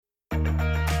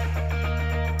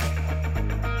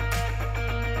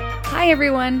Hi,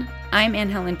 everyone. I'm Anne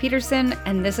Helen Peterson,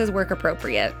 and this is Work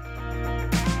Appropriate.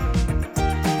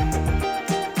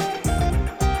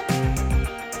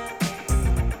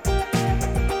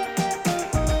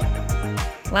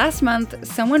 Last month,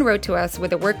 someone wrote to us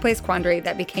with a workplace quandary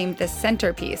that became the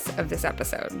centerpiece of this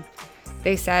episode.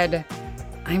 They said,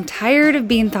 "I'm tired of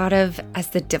being thought of as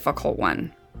the difficult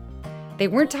one." They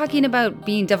weren't talking about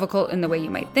being difficult in the way you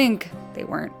might think. They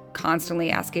weren't constantly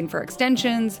asking for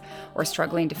extensions or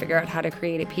struggling to figure out how to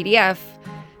create a PDF.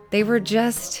 They were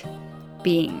just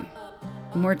being.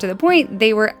 More to the point,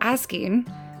 they were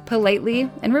asking, politely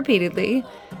and repeatedly,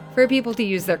 for people to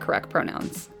use their correct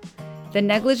pronouns. The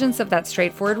negligence of that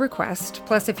straightforward request,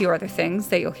 plus a few other things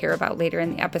that you'll hear about later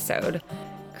in the episode,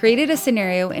 created a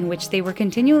scenario in which they were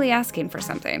continually asking for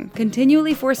something,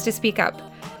 continually forced to speak up,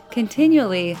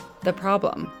 continually the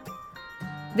problem.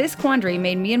 This quandary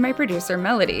made me and my producer,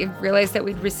 Melody, realize that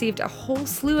we'd received a whole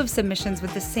slew of submissions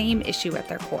with the same issue at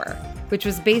their core, which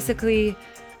was basically,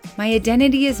 my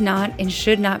identity is not and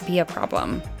should not be a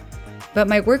problem, but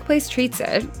my workplace treats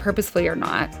it, purposefully or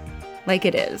not, like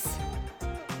it is.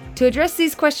 To address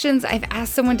these questions, I've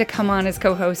asked someone to come on as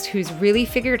co-host who's really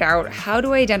figured out how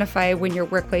to identify when your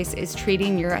workplace is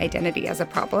treating your identity as a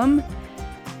problem,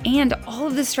 and all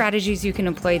of the strategies you can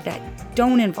employ that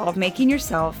don't involve making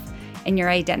yourself and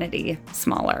your identity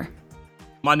smaller.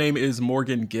 My name is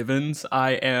Morgan Givens.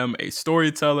 I am a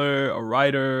storyteller, a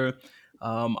writer.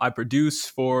 I produce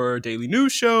for daily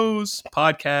news shows,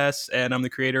 podcasts, and I'm the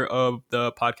creator of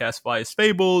the podcast Flyest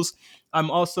Fables. I'm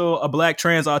also a Black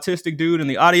trans autistic dude in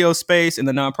the audio space, in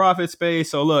the nonprofit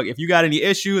space. So look, if you got any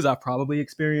issues, I've probably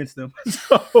experienced them.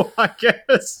 So I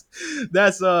guess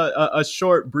that's a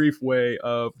short, brief way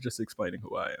of just explaining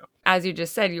who I am. As you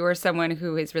just said, you are someone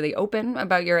who is really open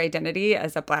about your identity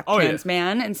as a Black trans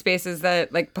man in spaces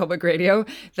that, like public radio,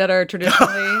 that are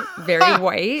traditionally very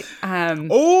white.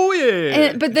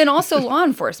 But then also law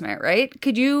enforcement, right?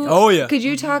 Could you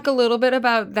talk a little bit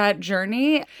about that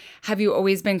journey? Have you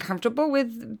always been comfortable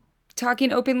with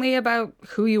talking openly about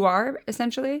who you are,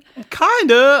 essentially?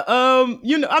 Kinda.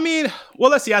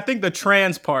 Let's see. I think the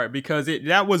trans part, because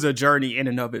that was a journey in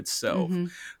and of itself. Mm-hmm.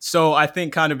 So I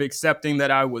think kind of accepting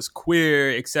that I was queer,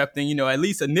 accepting, at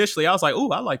least initially, I was like, "Oh,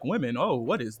 I like women. Oh,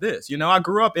 what is this?" I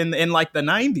grew up in like the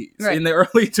 90s, right, in the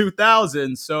early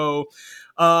 2000s. So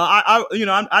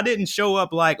I didn't show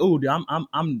up like, "Oh,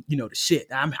 I'm the shit.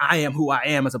 I am who I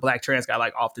am as a Black trans guy,"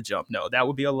 like off the jump. No, that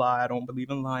would be a lie. I don't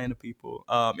believe in lying to people.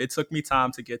 It took me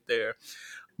time to get there.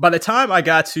 By the time I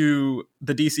got to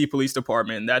the DC Police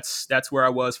Department, that's where I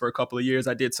was for a couple of years.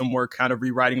 I did some work kind of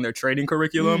rewriting their training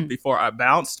curriculum before I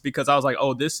bounced, because I was like,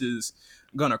 "Oh, this is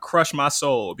gonna crush my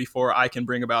soul before I can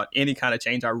bring about any kind of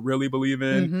change I really believe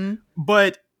in." Mm-hmm.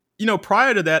 But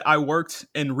prior to that, I worked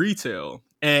in retail.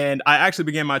 And I actually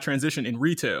began my transition in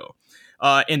retail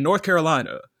in North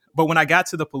Carolina. But when I got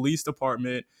to the police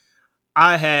department,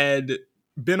 I had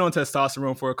been on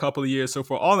testosterone for a couple of years. So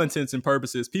for all intents and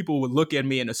purposes, people would look at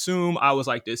me and assume I was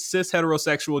like this cis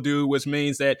heterosexual dude, which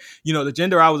means that, the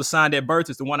gender I was assigned at birth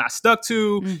is the one I stuck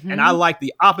to. Mm-hmm. And I like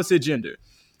the opposite gender.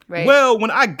 Right. Well,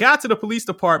 when I got to the police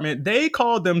department, they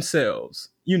called themselves,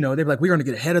 they'd be like, "We're going to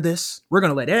get ahead of this. We're going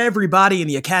to let everybody in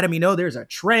the academy know there's a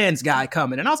trans guy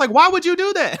coming." And I was like, "Why would you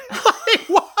do that?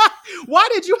 Why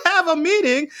did you have a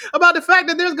meeting about the fact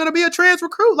that there's going to be a trans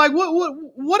recruit? Like,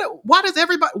 why does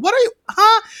everybody, what are you,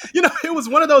 huh?" It was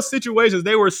one of those situations.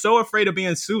 They were so afraid of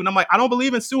being sued. And I'm like, I don't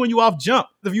believe in suing you off jump.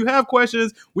 If you have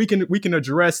questions, we can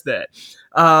address that.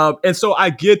 And so I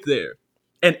get there.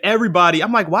 And everybody,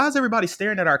 I'm like, why is everybody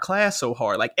staring at our class so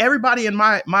hard? Like, everybody in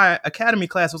my academy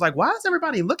class was like, why is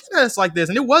everybody looking at us like this?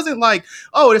 And it wasn't like,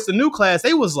 "Oh, it's a new class."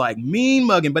 They was like mean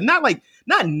mugging, but not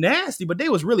nasty, but they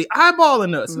was really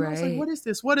eyeballing us. And I was like, what is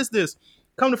this? What is this?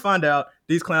 Come to find out,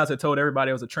 these clowns had told everybody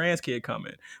there was a trans kid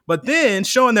coming. But then,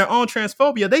 showing their own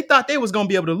transphobia, they thought they was going to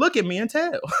be able to look at me and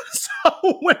tell.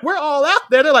 So when we're all out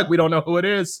there, they're like, "We don't know who it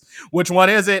is. Which one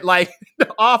is it?" Like,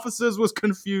 the officers was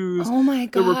confused. Oh my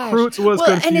gosh. The recruits was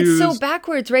confused. And it's so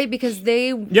backwards, right? Because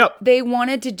they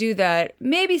wanted to do that.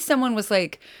 Maybe someone was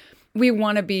like, "We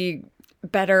want to be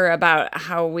better about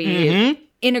how we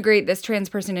integrate this trans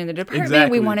person in the department.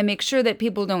 Exactly. We want to make sure that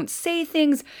people don't say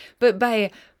things." But by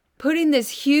putting this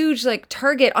huge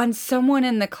target on someone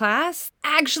in the class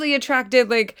actually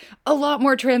attracted a lot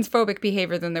more transphobic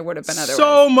behavior than there would have been otherwise.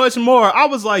 So much more. I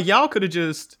was like, y'all could have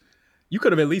you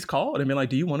could have at least called and been like,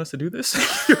 "Do you want us to do this?"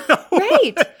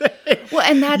 Right. Well,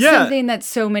 and that's something that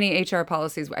so many HR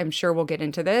policies, I'm sure we'll get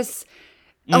into this,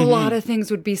 a lot of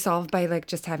things would be solved by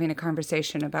just having a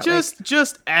conversation about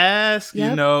just ask,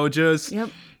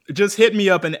 just hit me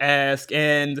up and ask.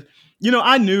 And,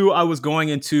 I knew I was going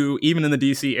into, even in the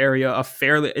DC area,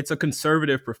 it's a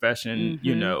conservative profession,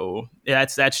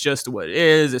 that's just what it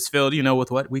is. It's filled,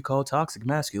 with what we call toxic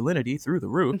masculinity through the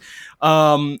roof.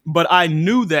 But I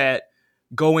knew that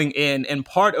going in, and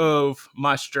part of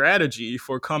my strategy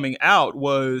for coming out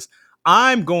was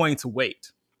I'm going to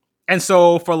wait. And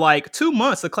so for like 2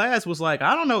 months, the class was like,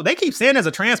 I don't know. They keep saying there's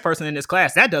a trans person in this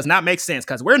class. That does not make sense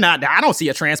because I don't see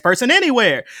a trans person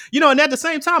anywhere. And at the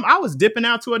same time, I was dipping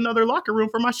out to another locker room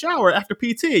for my shower after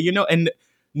PT, and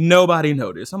nobody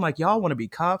noticed. I'm like, y'all want to be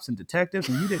cops and detectives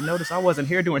and you didn't notice I wasn't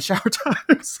here doing shower time.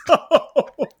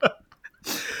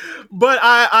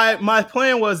 But my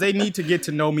plan was they need to get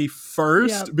to know me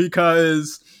first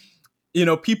because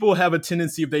people have a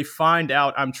tendency, if they find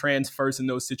out I'm trans first in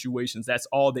those situations, that's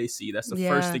all they see. That's the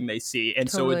first thing they see. And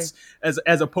totally. So it's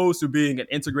as opposed to being an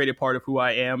integrated part of who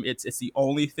I am, it's the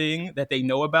only thing that they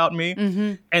know about me.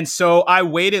 Mm-hmm. And so I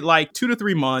waited like 2 to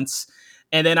 3 months.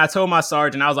 And then I told my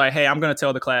sergeant, I was like, hey, I'm going to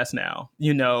tell the class now,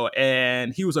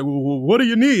 and he was like, well, what do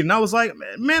you need? And I was like,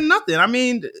 man, nothing. I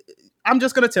mean, I'm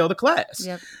just going to tell the class.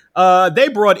 Yep. They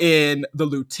brought in the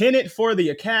lieutenant for the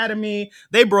academy.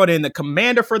 They brought in the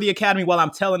commander for the academy while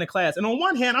I'm telling the class. And on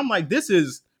one hand, I'm like, this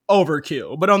is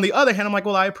overkill. But on the other hand, I'm like,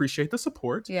 well, I appreciate the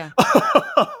support. Yeah.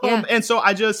 And so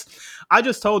I just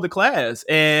told the class.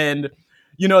 And,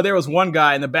 there was one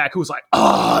guy in the back who was like,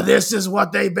 oh, this is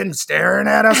what they've been staring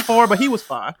at us for. But he was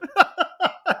fine.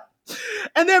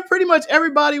 And then pretty much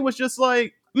everybody was just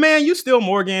like, man, you still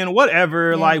Morgan,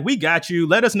 whatever. Yeah. Like, we got you.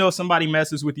 Let us know if somebody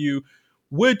messes with you,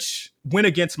 which went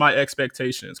against my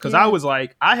expectations. Because I was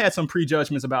like, I had some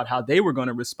prejudgments about how they were going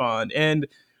to respond. And,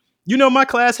 my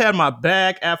class had my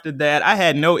back after that. I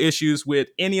had no issues with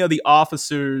any of the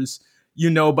officers,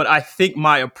 but I think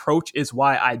my approach is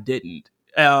why I didn't.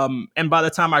 And by the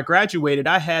time I graduated,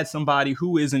 I had somebody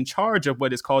who is in charge of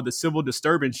what is called the Civil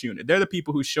Disturbance Unit. They're the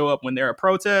people who show up when there are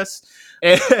protests.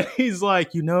 And he's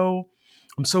like,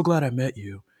 I'm so glad I met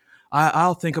you.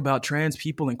 I'll think about trans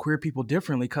people and queer people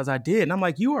differently because I did. And I'm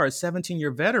like, you are a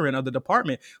 17-year veteran of the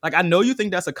department. Like, I know you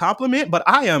think that's a compliment, but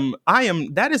I am,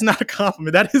 that is not a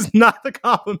compliment. That is not the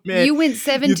compliment. You went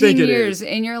 17 years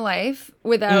in your life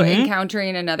without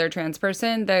encountering another trans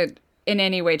person that in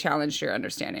any way challenged your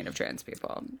understanding of trans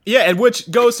people. Yeah, and which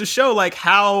goes to show like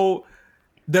how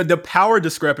the power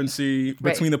discrepancy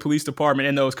between the police department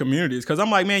and those communities. Because I'm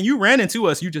like, man, you ran into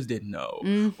us, you just didn't know.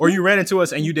 Mm-hmm. Or you ran into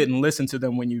us and you didn't listen to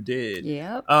them when you did.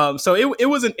 Yep. So it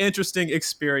was an interesting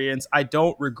experience. I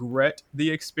don't regret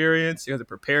the experience because it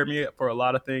prepared me for a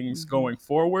lot of things going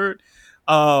forward.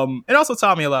 It also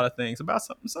taught me a lot of things about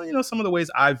some of the ways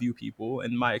I view people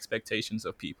and my expectations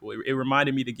of people. It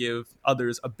reminded me to give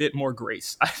others a bit more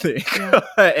grace, I think,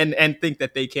 and think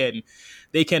that they can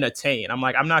attain. I'm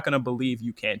like, I'm not going to believe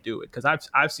you can't do it because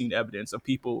I've seen evidence of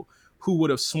people who would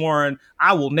have sworn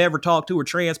I will never talk to a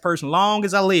trans person long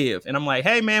as I live. And I'm like,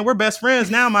 hey man, we're best friends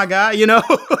now, my guy,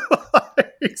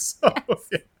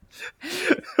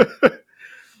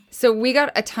 So we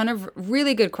got a ton of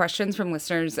really good questions from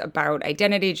listeners about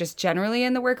identity just generally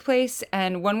in the workplace.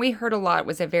 And one we heard a lot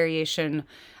was a variation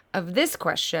of this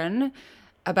question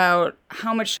about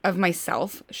how much of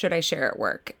myself should I share at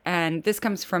work? And this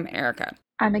comes from Erica.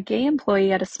 I'm a gay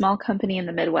employee at a small company in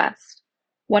the Midwest.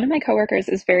 One of my coworkers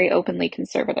is very openly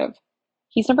conservative.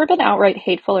 He's never been outright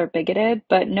hateful or bigoted,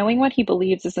 but knowing what he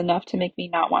believes is enough to make me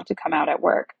not want to come out at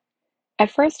work.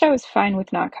 At first, I was fine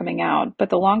with not coming out, but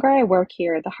the longer I work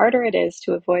here, the harder it is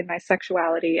to avoid my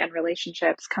sexuality and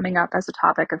relationships coming up as a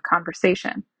topic of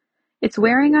conversation. It's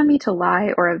wearing on me to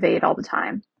lie or evade all the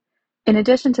time. In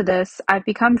addition to this, I've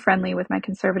become friendly with my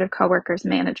conservative coworker's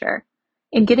manager.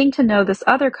 In getting to know this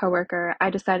other coworker, I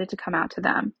decided to come out to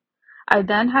them. I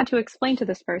then had to explain to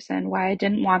this person why I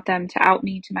didn't want them to out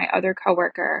me to my other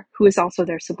coworker, who is also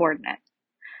their subordinate.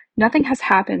 Nothing has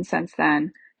happened since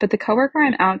then, but the coworker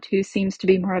I'm out to seems to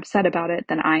be more upset about it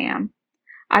than I am.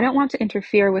 I don't want to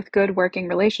interfere with good working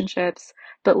relationships,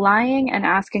 but lying and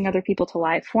asking other people to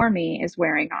lie for me is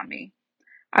wearing on me.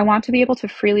 I want to be able to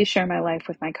freely share my life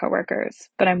with my coworkers,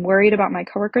 but I'm worried about my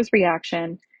coworker's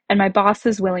reaction and my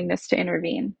boss's willingness to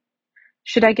intervene.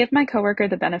 Should I give my coworker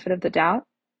the benefit of the doubt?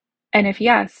 And if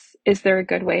yes, is there a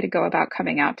good way to go about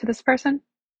coming out to this person?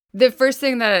 The first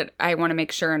thing that I want to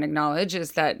make sure and acknowledge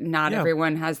is that not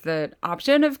everyone has the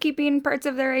option of keeping parts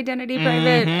of their identity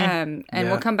private. And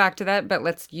we'll come back to that, but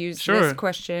let's use this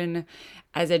question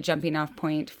as a jumping off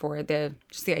point for the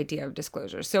idea of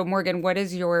disclosure. So Morgan, what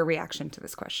is your reaction to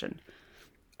this question?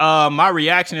 My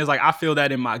reaction is like, I feel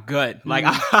that in my gut. Like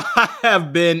I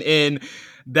have been in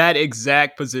that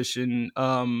exact position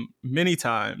many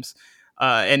times.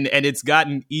 And it's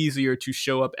gotten easier to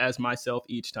show up as myself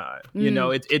each time.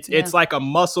 It's like a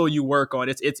muscle you work on.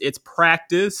 It's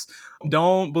practice.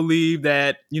 Don't believe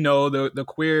that, the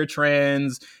queer,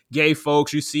 trans, gay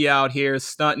folks you see out here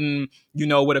stunting,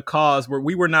 with a cause where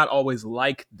we were not always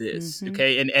like this.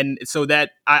 Okay. And so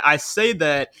that I say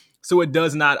that so it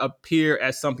does not appear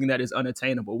as something that is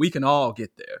unattainable. We can all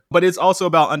get there. But it's also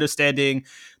about understanding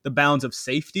the bounds of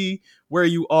safety where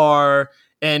you are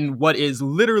and what is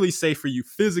literally safe for you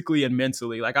physically and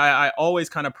mentally. Like I always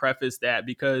kind of preface that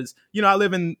because, I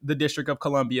live in the District of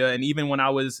Columbia. And even when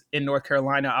I was in North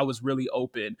Carolina, I was really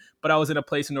open. But I was in a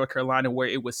place in North Carolina where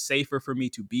it was safer for me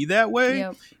to be that way.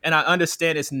 Yep. And I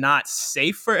understand it's not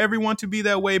safe for everyone to be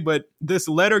that way. But this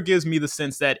letter gives me the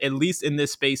sense that at least in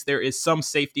this space, there is some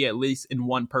safety, at least in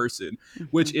one person,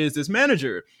 which is this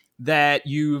manager that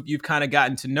you've kind of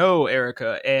gotten to know,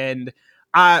 Erica. And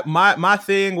my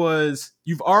thing was,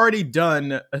 you've already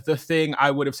done the thing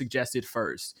I would have suggested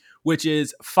first, which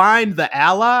is find the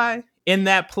ally in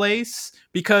that place,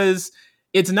 because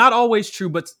it's not always true,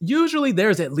 but usually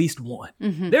there's at least one.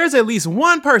 There's at least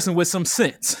one person with some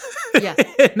sense in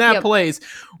that place,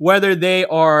 whether they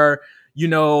are,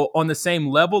 on the same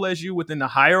level as you within the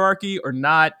hierarchy or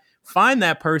not. Find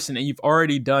that person, and you've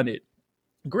already done it.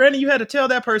 Granted, you had to tell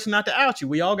that person not to out you.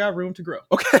 We all got room to grow.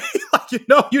 Okay.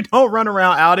 You don't run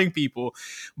around outing people,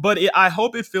 but I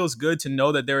hope it feels good to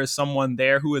know that there is someone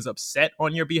there who is upset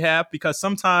on your behalf, because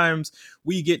sometimes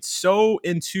we get so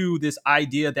into this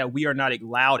idea that we are not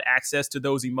allowed access to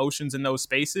those emotions in those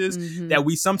spaces that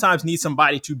we sometimes need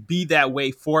somebody to be that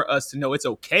way for us to know it's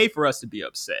okay for us to be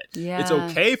upset. Yeah. It's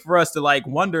okay for us to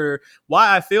wonder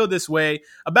why I feel this way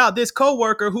about this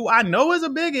coworker who I know is a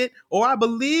bigot, or I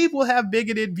believe will have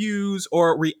bigoted views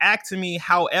or react to me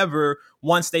however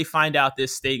once they find out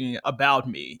this thing about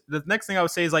me. The next thing I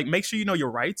would say is make sure you know your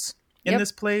rights in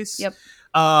this place. Yep.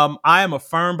 I am a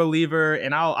firm believer,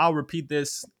 and I'll repeat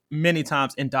this many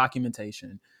times, in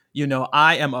documentation.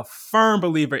 I am a firm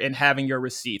believer in having your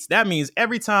receipts. That means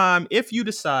every time, if you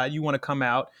decide you want to come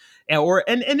out,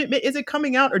 is it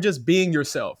coming out or just being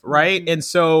yourself, right? And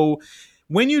so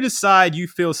when you decide you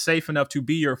feel safe enough to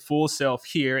be your full self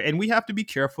here, and we have to be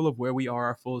careful of where we are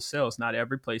our full selves. Not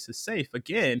every place is safe,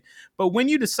 again. But when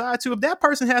you decide to, if that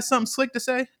person has something slick to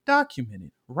say, document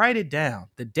it. Write it down,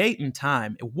 the date and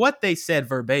time, what they said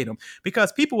verbatim,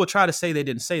 because people will try to say they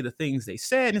didn't say the things they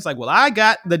said. And it's well, I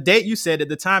got the date you said it,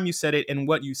 the time you said it, and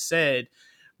what you said.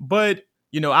 But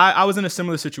I was in a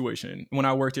similar situation when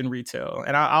I worked in retail,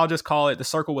 and I'll just call it the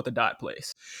circle with a dot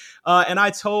place. And I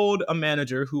told a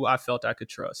manager who I felt I could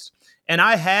trust. And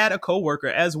I had a coworker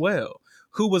as well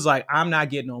who was I'm not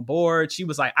getting on board. She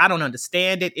was I don't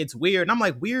understand it. It's weird. And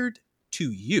I'm weird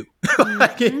to you.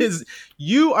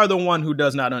 You are the one who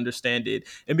does not understand it.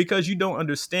 And because you don't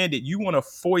understand it, you want to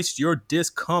foist your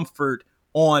discomfort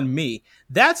on me.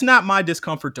 That's not my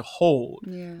discomfort to hold.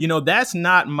 Yeah. That's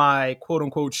not my quote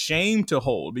unquote shame to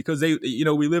hold, because we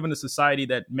live in a society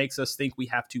that makes us think we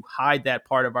have to hide that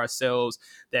part of ourselves,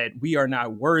 that we are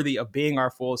not worthy of being our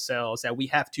full selves, that we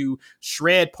have to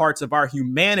shred parts of our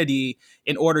humanity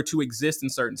in order to exist in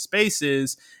certain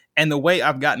spaces. And the way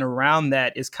I've gotten around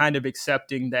that is kind of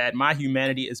accepting that my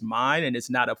humanity is mine and it's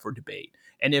not up for debate.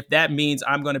 And if that means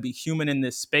I'm going to be human in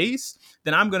this space,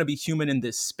 then I'm going to be human in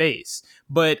this space.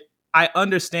 But I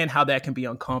understand how that can be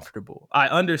uncomfortable. I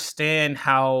understand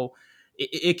how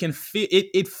it can feel.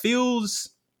 It feels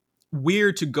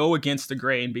weird to go against the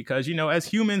grain because, as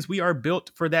humans, we are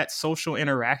built for that social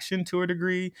interaction to a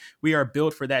degree. We are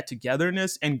built for that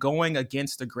togetherness, and going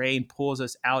against the grain pulls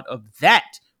us out of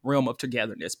that realm of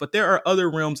togetherness. But there are other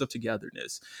realms of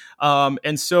togetherness.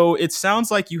 And so it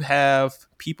sounds like you have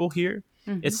people here.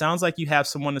 It sounds like you have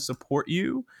someone to support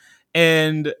you.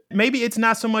 And maybe it's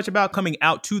not so much about coming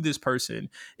out to this person.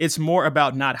 It's more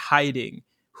about not hiding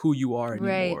who you are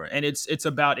anymore. Right. And it's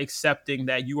about accepting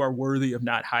that you are worthy of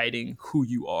not hiding who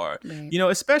you are. Right.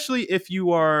 Especially if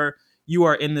you are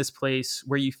in this place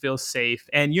where you feel safe.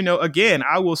 And, again,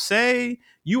 I will say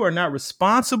you are not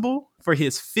responsible for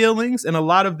his feelings. And a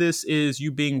lot of this is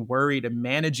you being worried and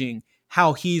managing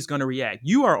how he's going to react.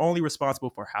 You are only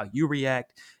responsible for how you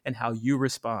react and how you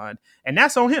respond. And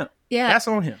that's on him. Yeah. That's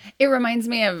on him. It reminds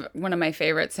me of one of my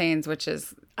favorite sayings, which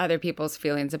is other people's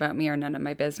feelings about me are none of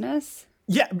my business.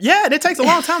 Yeah. And it takes a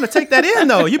long time to take that in,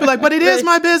 though. You'd be like, but it is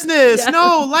my business. Yeah.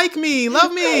 No, like me,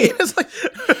 love me. It's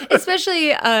especially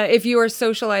if you are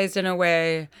socialized in a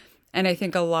way. And I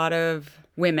think a lot of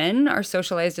women are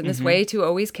socialized in this way to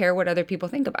always care what other people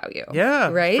think about you. Yeah,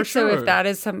 right. for So if sure. that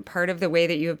is some part of the way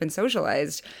that you have been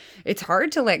socialized, it's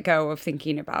hard to let go of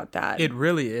thinking about that. It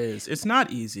really is. It's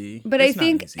not easy. But It's I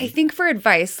think not easy. for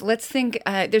advice, let's think.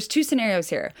 There's two scenarios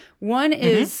here. One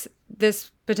is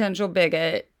this potential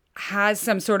bigot has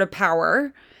some sort of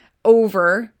power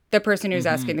over the person who's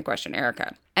asking the question,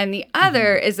 Erica. And the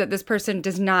other is that this person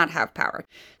does not have power.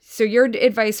 So your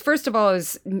advice, first of all,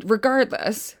 is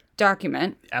regardless,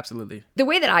 document. Absolutely. The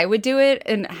way that I would do it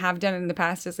and have done it in the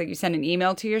past is like you send an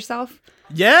email to yourself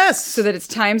Yes. so that it's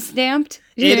time stamped.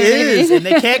 It is, and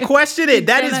they can't question it.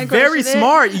 That is cannot very question it.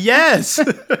 smart. Yes.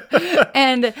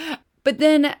 But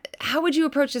then how would you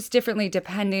approach this differently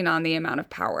depending on the amount of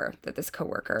power that this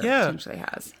coworker potentially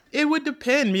has? It would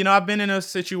depend. I've been in a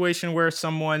situation where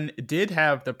someone did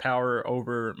have the power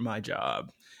over my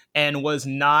job and was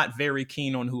not very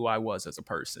keen on who I was as a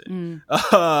person.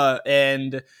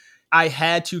 And I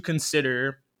had to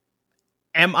consider,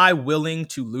 am I willing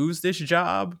to lose this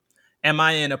job? Am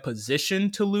I in a position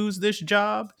to lose this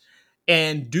job?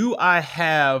 And do I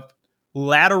have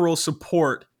lateral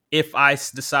support if I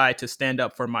decide to stand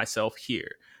up for myself here?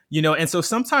 And so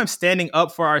sometimes standing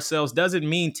up for ourselves doesn't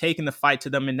mean taking the fight to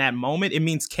them in that moment. It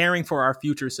means caring for our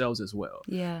future selves as well.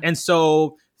 Yeah. And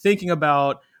so thinking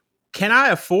about, can I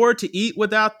afford to eat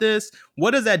without this?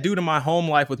 What does that do to my home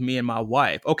life with me and my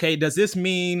wife? Okay, does this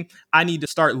mean I need to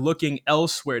start looking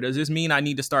elsewhere? Does this mean I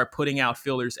need to start putting out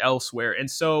fillers elsewhere?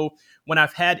 And so when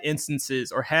I've had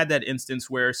instances or had that instance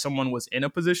where someone was in a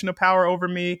position of power over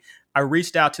me, I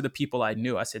reached out to the people I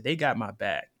knew. I said, they got my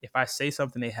back. If I say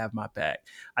something, they have my back.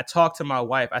 I talked to my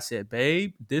wife. I said,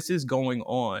 babe, this is going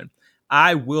on.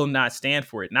 I will not stand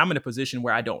for it. And I'm in a position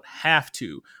where I don't have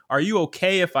to. Are you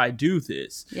okay if I do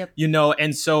this? Yep.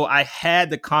 And so I had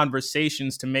the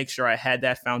conversations to make sure I had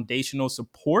that foundational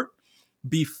support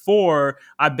before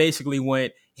I basically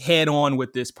went head on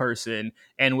with this person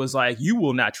and was like, you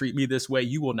will not treat me this way.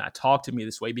 You will not talk to me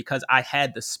this way, because I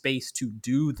had the space to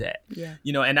do that. Yeah.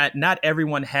 And not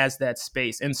everyone has that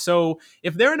space. And so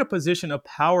if they're in a position of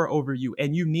power over you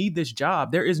and you need this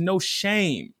job, there is no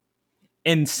shame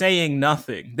in saying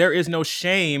nothing. There is no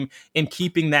shame in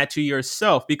keeping that to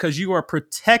yourself, because you are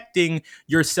protecting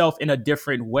yourself in a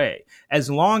different way. As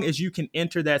long as you can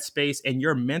enter that space and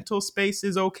your mental space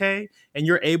is okay, and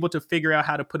you're able to figure out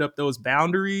how to put up those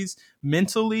boundaries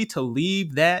mentally to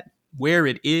leave that where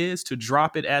it is, to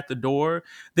drop it at the door,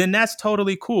 then that's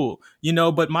totally cool.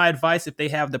 But my advice, if they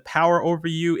have the power over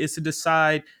you, is to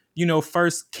decide,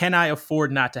 first, can I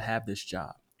afford not to have this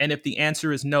job? And if the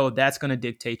answer is no, that's going to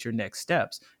dictate your next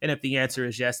steps. And if the answer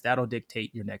is yes, that'll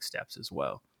dictate your next steps as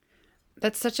well.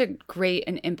 That's such a great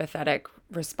and empathetic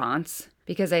response,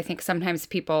 because I think sometimes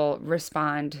people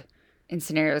respond in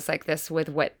scenarios like this with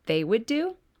what they would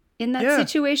do in that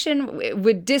situation,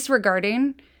 with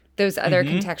disregarding those other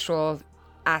contextual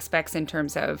aspects in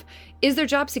terms of, is there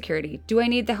job security? Do I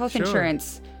need the health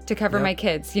insurance to cover my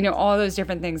kids? All those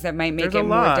different things that might make it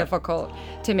more difficult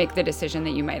to make the decision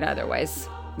that you might otherwise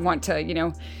want to,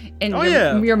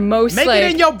 your most make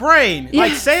it in your brain.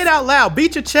 Like, say it out loud,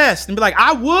 beat your chest and be like,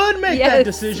 I would make that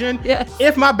decision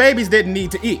if my babies didn't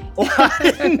need to eat, or I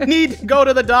didn't need to go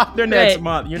to the doctor next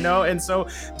month, And so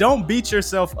don't beat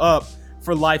yourself up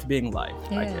for life being life,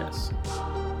 I guess.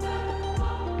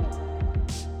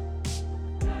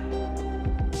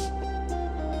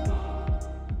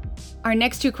 Our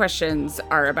next two questions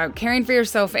are about caring for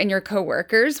yourself and your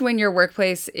coworkers when your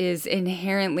workplace is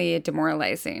inherently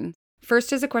demoralizing.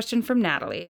 First is a question from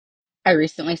Natalie. I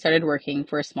recently started working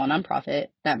for a small nonprofit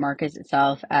that markets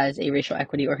itself as a racial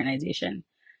equity organization,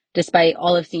 despite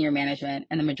all of senior management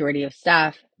and the majority of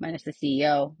staff, minus the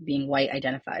CEO, being white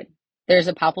identified. There's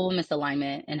a palpable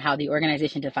misalignment in how the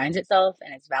organization defines itself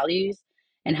and its values,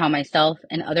 and how myself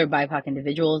and other BIPOC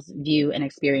individuals view and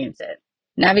experience it.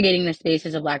 Navigating the space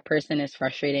as a Black person is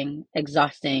frustrating,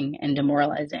 exhausting, and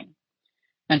demoralizing.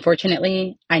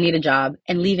 Unfortunately, I need a job,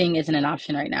 and leaving isn't an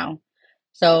option right now.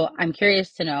 So I'm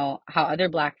curious to know how other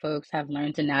Black folks have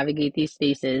learned to navigate these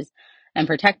spaces and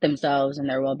protect themselves and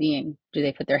their well-being. Do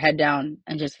they put their head down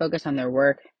and just focus on their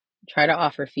work, try to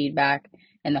offer feedback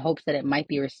in the hopes that it might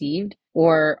be received?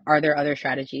 Or are there other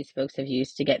strategies folks have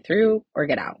used to get through or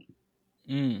get out?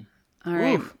 All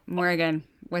right, Morgan,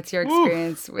 what's your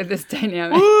experience with this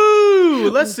dynamic?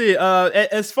 Let's see.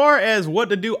 As far as what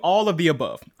to do, all of the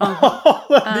above. All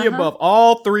of the above.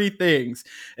 All three things.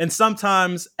 And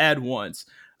sometimes at once.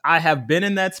 I have been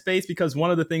in that space because one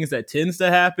of the things that tends to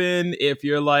happen if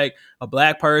you're like a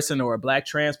Black person or a Black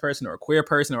trans person or a queer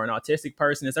person or an autistic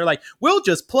person is they're like, we'll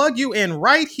just plug you in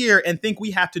right here and think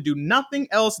we have to do nothing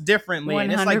else differently. 100%.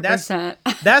 And it's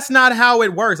like, that's not how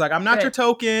it works. Like, I'm not your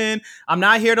token. I'm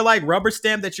not here to like rubber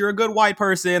stamp that you're a good white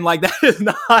person. Like, that is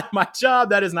not my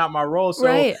job. That is not my role.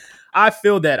 So I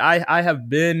feel that I have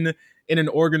been in an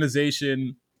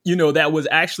organization, you know, that was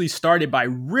actually started by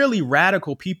really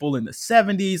radical people in the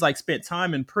 70s, like spent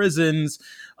time in prisons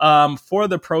for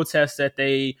the protests that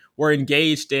they were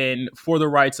engaged in for the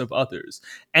rights of others.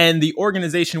 And the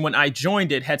organization, when I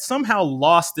joined it, had somehow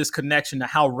lost this connection to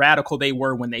how radical they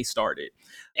were when they started.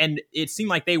 And it seemed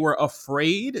like they were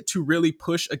afraid to really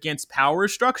push against power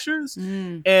structures.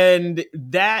 And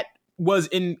that was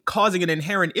in causing an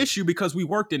inherent issue because we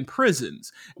worked in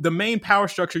prisons. The main power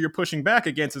structure you're pushing back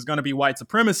against is going to be white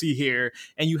supremacy here.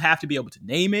 And you have to be able to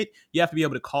name it. You have to be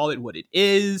able to call it what it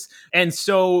is. And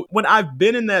so when I've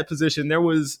been in that position, it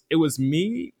was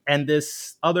me and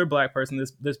this other Black person,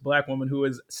 this Black woman who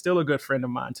is still a good friend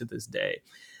of mine to this day.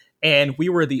 And we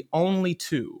were the only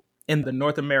two in the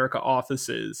North America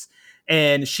offices.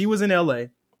 And she was in LA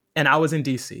and I was in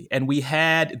DC. And we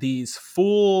had these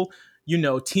full, you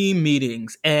know, team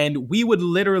meetings, and we would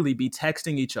literally be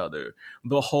texting each other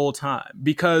the whole time.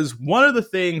 Because one of the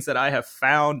things that I have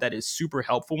found that is super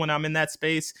helpful when I'm in that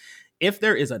space, if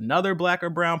there is another Black or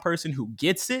brown person who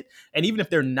gets it, and even if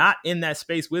they're not in that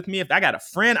space with me, if I got a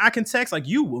friend I can text, like,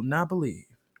 you will not believe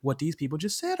what these people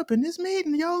just said up in this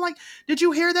meeting, yo. Like, did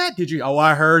you hear that? Did you? Oh,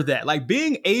 I heard that. Like,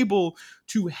 being able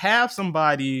to have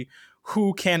somebody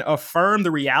who can affirm the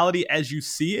reality as you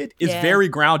see it is very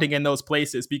grounding in those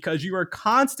places, because you are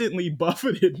constantly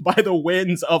buffeted by the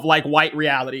winds of like white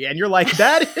reality. And you're like,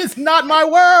 that is not my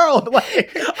world.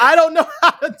 Like, I don't know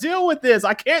how to deal with this.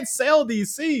 I can't sail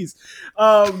these seas.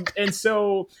 And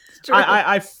so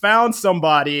I found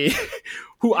somebody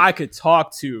who I could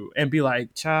talk to and be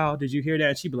like, child, did you hear that?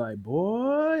 And she'd be like,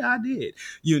 boy, I did,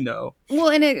 you know. Well,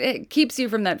 and it keeps you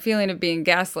from that feeling of being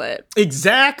gaslit.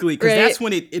 Exactly, because that's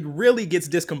when it really gets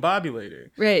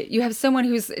discombobulated. Right. You have someone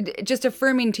who's just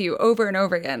affirming to you over and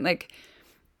over again, like,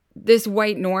 this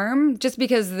white norm, just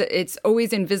because it's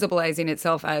always invisibilizing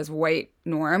itself as white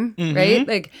norm, right?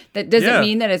 Like, that doesn't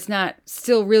mean that it's not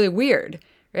still really weird.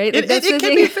 Right? It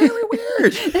can be very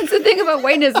weird. That's the thing about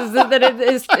whiteness is that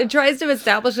it tries to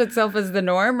establish itself as the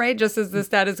norm, right? Just as the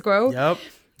status quo. Yep.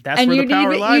 That's where the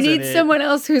power lies. You need someone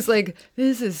else who's like,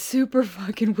 this is super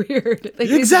fucking weird. Like,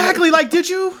 exactly. Like, did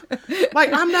you?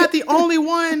 Like, I'm not the only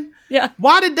one. Yeah.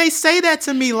 Why did they say that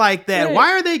to me like that? Right.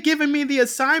 Why are they giving me the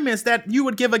assignments that you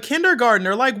would give a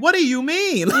kindergartner? Like, what do you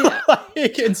mean?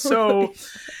 Like, and so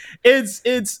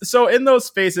it's so in those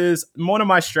spaces, one of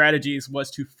my strategies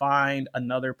was to find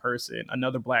another person,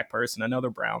 another Black person, another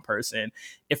brown person.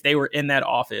 If they were in that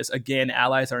office, again,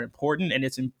 allies are important, and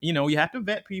it's, you know, you have to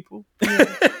vet people,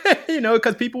 you know,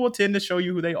 because people will tend to show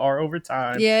you who they are over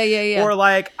time. Yeah. Or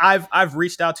like I've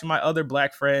reached out to my other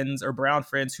Black friends or brown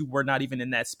friends who were not even in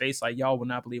that space. Like, y'all will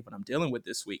not believe what I'm dealing with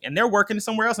this week, and they're working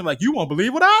somewhere else. I'm like, you won't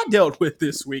believe what I dealt with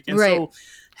this week. And so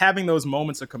having those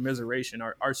moments of commiseration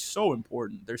are so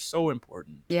important. They're so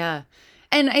important. Yeah.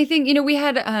 And I think, you know, we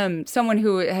had someone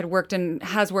who has worked in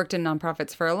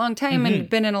nonprofits for a long time and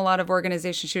been in a lot of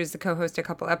organizations. She was the co-host a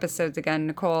couple episodes again,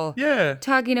 Nicole. Yeah.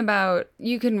 Talking about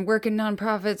you can work in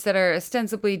nonprofits that are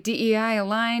ostensibly DEI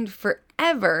aligned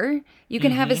forever. You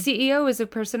can have a CEO as a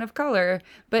person of color,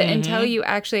 but until you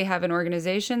actually have an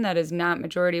organization that is not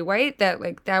majority white, that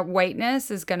like that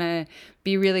whiteness is going to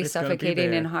be really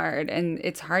suffocating and hard. And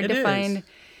it's hard to find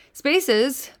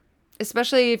spaces,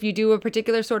 especially if you do a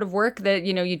particular sort of work that,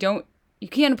 you know, you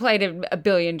can't apply to a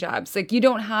billion jobs. Like, you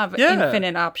don't have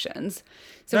infinite options.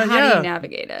 So how do you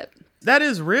navigate it? That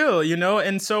is real, you know?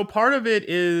 And so part of it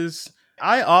is,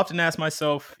 I often ask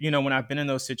myself, you know, when I've been in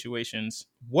those situations,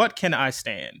 what can I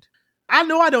stand? I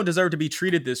know I don't deserve to be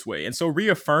treated this way. And so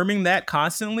reaffirming that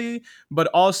constantly, but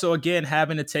also, again,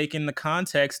 having to take in the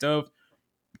context of,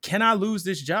 can I lose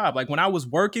this job? Like, when I was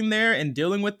working there and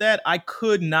dealing with that, I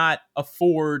could not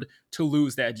afford to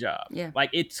lose that job. Yeah.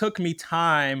 Like, it took me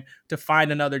time to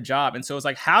find another job. And so it's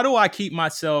like, how do I keep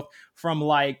myself from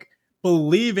like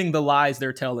believing the lies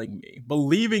they're telling me,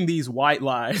 believing these white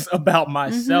lies about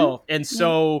myself? And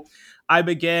so I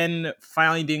began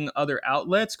finding other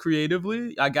outlets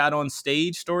creatively. I got on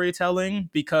stage storytelling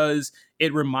because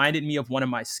it reminded me of one of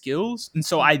my skills. And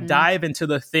so I dive into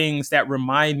the things that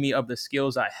remind me of the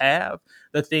skills I have,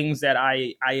 the things that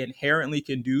I inherently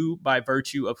can do by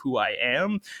virtue of who I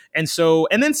am. And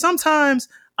then sometimes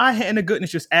I had the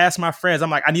goodness just ask my friends. I'm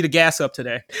like, I need a gas up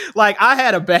today. Like, I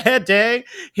had a bad day.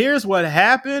 Here's what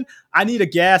happened. I need a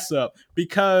gas up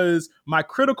because my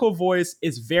critical voice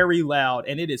is very loud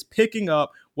and it is picking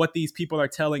up what these people are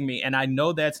telling me. And I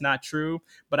know that's not true,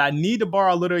 but I need to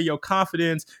borrow a little of your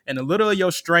confidence and a little of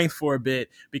your strength for a bit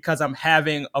because I'm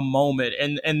having a moment.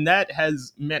 And that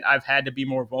has meant I've had to be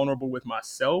more vulnerable with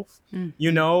myself,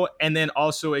 you know, and then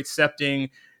also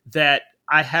accepting that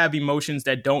I have emotions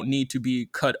that don't need to be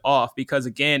cut off because,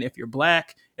 again, if you're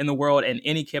Black in the world in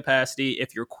any capacity,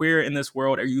 if you're queer in this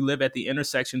world, or you live at the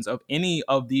intersections of any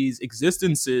of these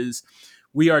existences,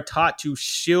 we are taught to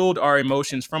shield our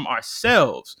emotions from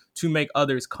ourselves to make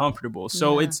others comfortable.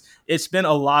 So it's been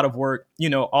a lot of work, you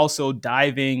know, also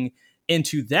diving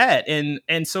into that.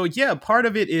 And so, yeah, part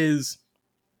of it is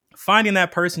finding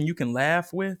that person you can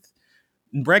laugh with,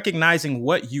 recognizing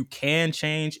what you can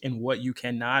change and what you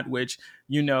cannot, which,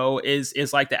 you know,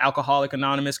 is like the Alcoholic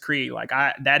Anonymous creed. Like,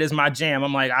 that is my jam.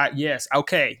 I'm like, yes,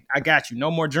 okay, I got you. No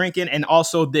more drinking. And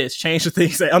also this, change the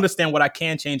things. I understand what I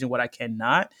can change and what I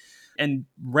cannot. And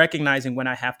recognizing when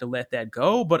I have to let that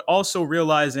go, but also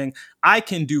realizing I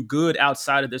can do good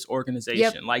outside of this organization.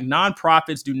 Yep. Like,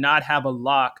 nonprofits do not have a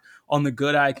lock on the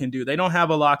good I can do. They don't have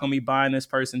a lock on me buying this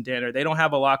person dinner. They don't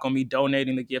have a lock on me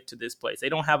donating the gift to this place. They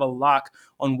don't have a lock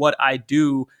on what I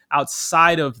do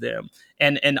outside of them.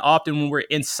 And often when we're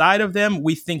inside of them,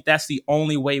 we think that's the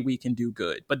only way we can do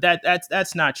good. But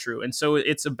that's not true. And so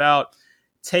it's about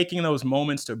taking those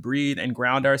moments to breathe and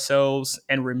ground ourselves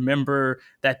and remember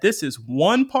that this is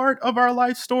one part of our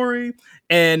life story.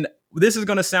 And this is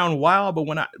going to sound wild, but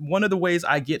one of the ways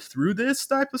I get through this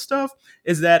type of stuff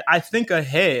is that I think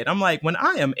ahead. I'm like, when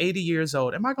I am 80 years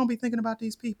old, am I going to be thinking about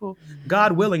these people?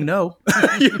 God willing, no.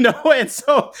 You know, and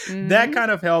so that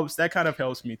kind of helps. That kind of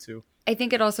helps me too. I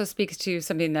think it also speaks to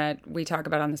something that we talk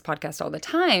about on this podcast all the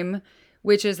time,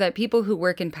 which is that people who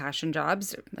work in passion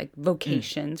jobs, like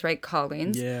vocations, right,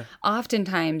 callings,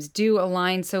 oftentimes do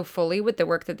align so fully with the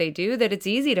work that they do that it's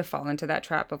easy to fall into that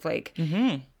trap of like,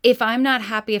 if I'm not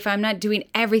happy, if I'm not doing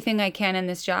everything I can in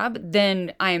this job,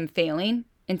 then I am failing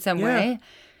in some way.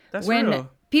 That's when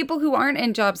real. People who aren't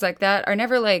in jobs like that are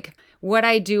never like, what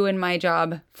I do in my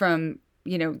job from,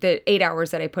 you know, the 8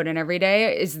 hours that I put in every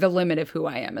day is the limit of who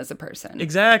I am as a person.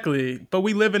 Exactly. But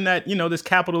we live in that, you know, this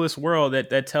capitalist world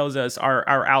that tells us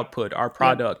our output, our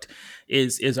product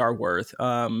is our worth.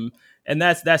 And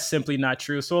that's simply not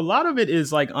true. So a lot of it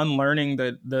is like unlearning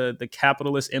the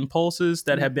capitalist impulses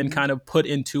that have been kind of put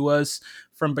into us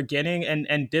from beginning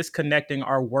and disconnecting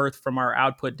our worth from our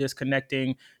output,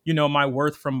 disconnecting, you know, my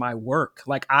worth from my work.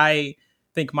 Like, I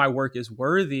think my work is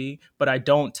worthy, but I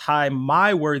don't tie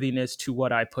my worthiness to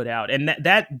what I put out. And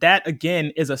that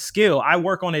again is a skill. I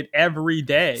work on it every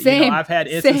day. Same. You know, I've had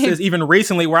instances even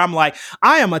recently where I'm like,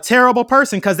 I am a terrible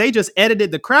person because they just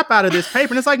edited the crap out of this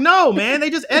paper. And it's like, no, man, they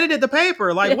just edited the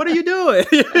paper. Like, what are you doing?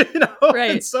 You know?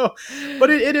 Right. And so, but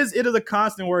it is a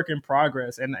constant work in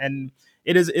progress. And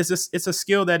it's a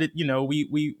skill that you know,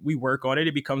 we work on it.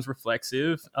 It becomes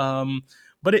reflexive.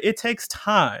 But it takes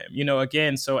time, you know,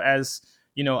 again. So as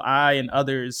you know, I and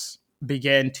others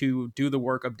began to do the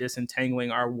work of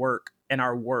disentangling our work and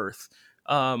our worth.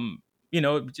 You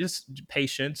know, just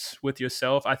patience with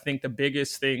yourself. I think the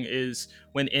biggest thing is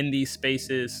when in these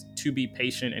spaces to be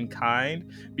patient and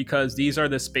kind, because these are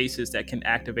the spaces that can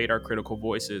activate our critical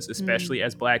voices, especially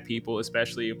as Black people,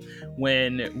 especially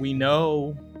when we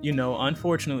know, you know,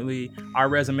 unfortunately, our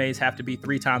resumes have to be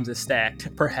 3 times as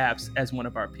stacked, perhaps, as one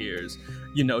of our peers,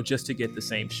 you know, just to get the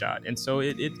same shot. And so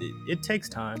it takes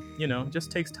time, you know, just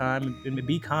takes time. And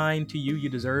be kind to you. You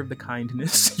deserve the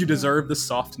kindness. You deserve the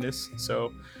softness.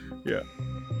 So, yeah.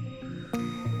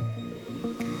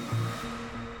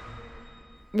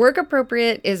 Work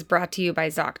Appropriate is brought to you by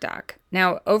ZocDoc.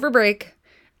 Now, over break,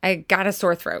 I got a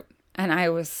sore throat and I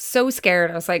was so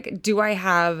scared. I was like, do I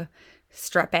have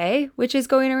strep A, which is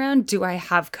going around? Do I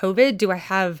have COVID? Do I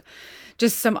have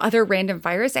just some other random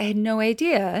virus? I had no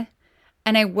idea.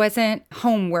 And I wasn't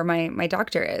home where my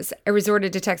doctor is. I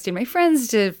resorted to texting my friends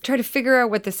to try to figure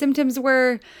out what the symptoms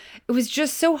were. It was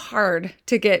just so hard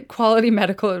to get quality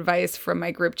medical advice from my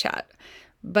group chat.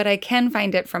 But I can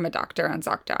find it from a doctor on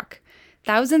ZocDoc.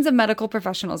 Thousands of medical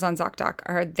professionals on ZocDoc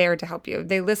are there to help you.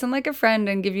 They listen like a friend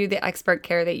and give you the expert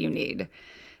care that you need.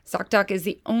 ZocDoc is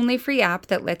the only free app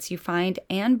that lets you find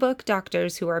and book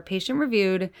doctors who are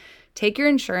patient-reviewed, take your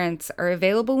insurance, are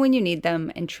available when you need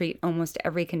them, and treat almost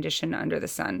every condition under the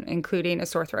sun, including a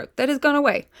sore throat that has gone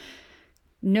away.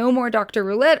 No more doctor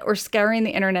roulette or scouring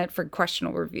the internet for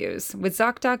questionable reviews. With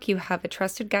ZocDoc, you have a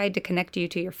trusted guide to connect you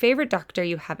to your favorite doctor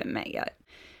you haven't met yet.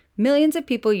 Millions of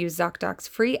people use ZocDoc's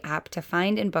free app to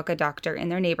find and book a doctor in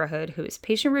their neighborhood who is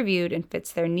patient-reviewed and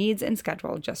fits their needs and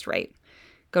schedule just right.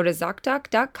 Go to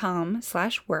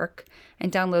ZocDoc.com/work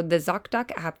and download the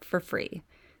ZocDoc app for free.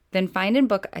 Then find and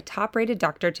book a top-rated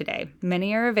doctor today.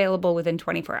 Many are available within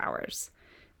 24 hours.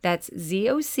 That's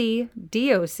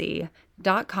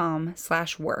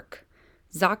ZocDoc.com/work.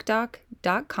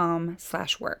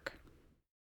 ZocDoc.com/work.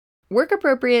 Work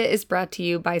Appropriate is brought to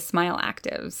you by Smile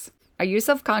Actives. Are you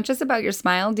self-conscious about your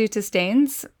smile due to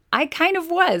stains? I kind of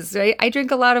was, right? I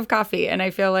drink a lot of coffee and I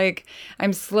feel like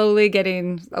I'm slowly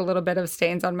getting a little bit of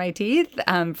stains on my teeth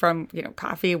from,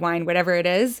 coffee, wine, whatever it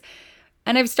is.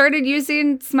 And I've started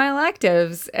using Smile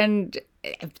Actives and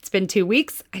it's been 2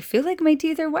 weeks. I feel like my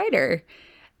teeth are whiter.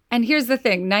 And here's the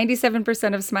thing,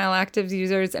 97% of Smile Actives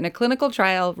users in a clinical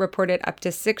trial reported up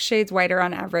to 6 shades whiter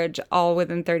on average, all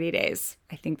within 30 days.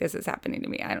 I think this is happening to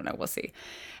me. I don't know. We'll see.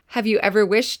 Have you ever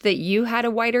wished that you had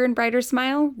a whiter and brighter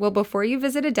smile? Well, before you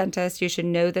visit a dentist, you should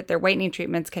know that their whitening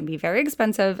treatments can be very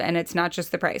expensive, and it's not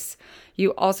just the price.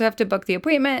 You also have to book the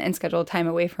appointment and schedule time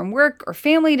away from work or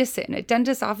family to sit in a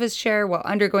dentist's office chair while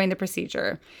undergoing the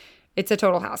procedure. It's a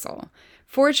total hassle.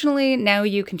 Fortunately, now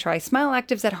you can try Smile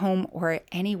Actives at home or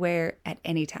anywhere at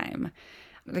any time.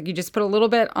 Like you just put a little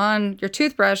bit on your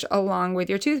toothbrush along with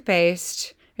your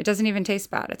toothpaste. It doesn't even taste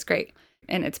bad. It's great.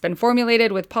 And it's been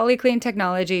formulated with polyclean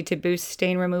technology to boost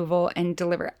stain removal and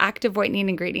deliver active whitening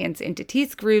ingredients into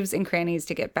teeth grooves and crannies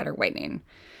to get better whitening.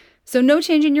 So no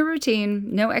change in your routine,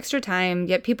 no extra time,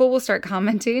 yet people will start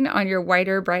commenting on your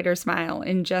whiter, brighter smile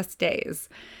in just days.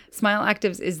 Smile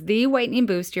Actives is the whitening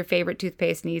boost your favorite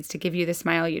toothpaste needs to give you the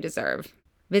smile you deserve.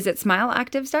 Visit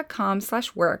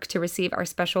smileactives.com/work to receive our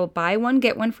special buy one,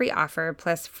 get one free offer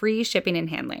plus free shipping and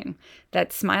handling.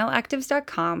 That's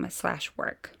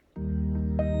smileactives.com/work.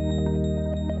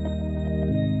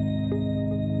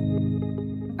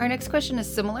 Our next question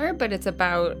is similar, but it's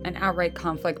about an outright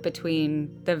conflict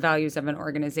between the values of an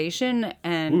organization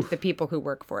and the people who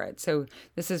work for it. So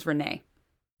this is Renee.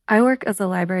 I work as a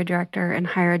library director in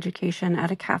higher education at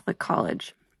a Catholic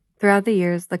college. Throughout the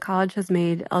years, the college has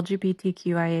made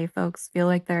LGBTQIA folks feel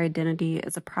like their identity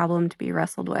is a problem to be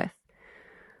wrestled with.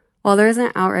 While there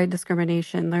isn't outright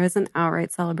discrimination, there is an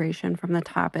outright celebration from the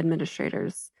top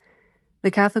administrators. The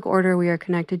Catholic order we are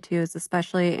connected to is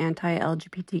especially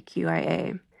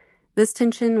anti-LGBTQIA. This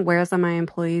tension wears on my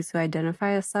employees who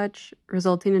identify as such,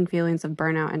 resulting in feelings of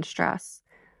burnout and stress,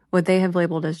 what they have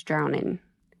labeled as drowning.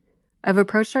 I've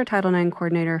approached our Title IX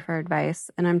coordinator for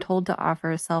advice, and I'm told to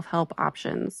offer self-help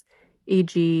options,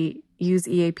 e.g., use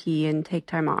EAP and take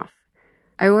time off.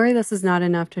 I worry this is not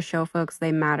enough to show folks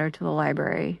they matter to the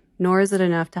library, nor is it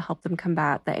enough to help them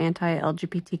combat the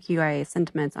anti-LGBTQIA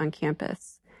sentiments on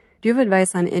campus. Do you have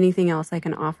advice on anything else I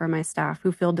can offer my staff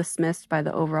who feel dismissed by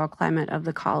the overall climate of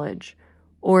the college?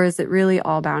 Or is it really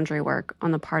all boundary work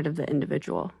on the part of the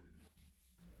individual?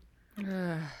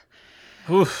 Here's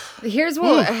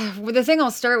the thing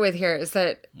I'll start with here is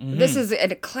that this is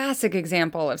a classic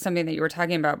example of something that you were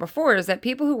talking about before, is that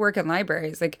people who work in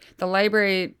libraries, like the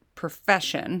library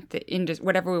profession,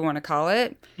 whatever we want to call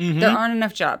it, there aren't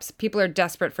enough jobs. People are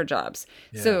desperate for jobs.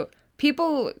 Yeah. So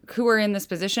people who are in this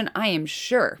position, I am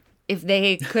sure, if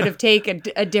they could have taken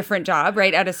a different job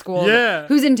right out of school,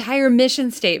 whose entire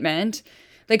mission statement,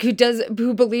 like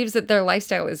who believes that their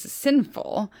lifestyle is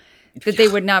sinful, that they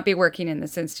would not be working in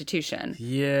this institution.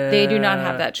 Yeah. They do not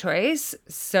have that choice.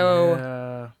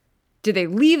 So do they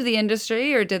leave the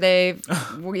industry or do they,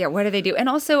 what do they do? And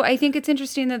also, I think it's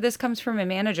interesting that this comes from a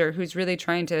manager who's really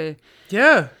trying to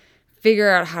figure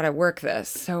out how to work this.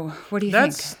 So what do you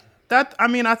think? I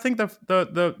think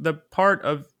the part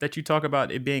of that you talk about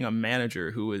it being a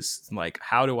manager who is like,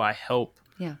 how do I help,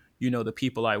 the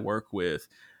people I work with?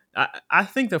 I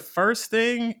think the first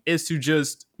thing is to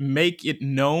just make it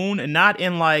known, and not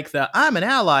in like the I'm an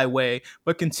ally way,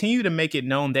 but continue to make it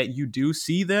known that you do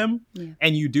see them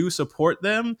and you do support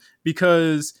them,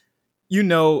 because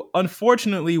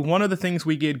unfortunately, one of the things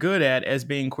we get good at as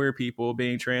being queer people,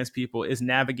 being trans people, is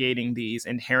navigating these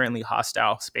inherently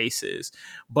hostile spaces.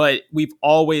 But we've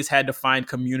always had to find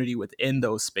community within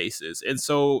those spaces. And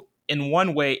so in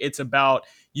one way, it's about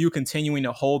you continuing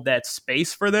to hold that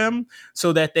space for them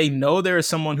so that they know there is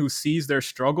someone who sees their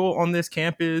struggle on this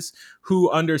campus,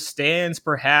 who understands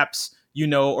perhaps,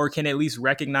 or can at least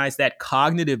recognize that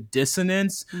cognitive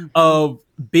dissonance of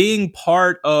being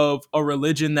part of a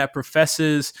religion that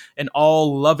professes an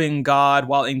all-loving God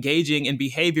while engaging in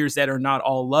behaviors that are not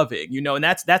all loving, and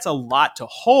that's a lot to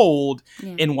hold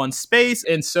in one space.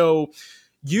 And so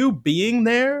you being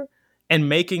there and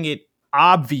making it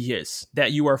obvious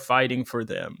that you are fighting for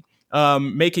them,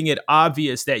 making it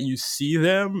obvious that you see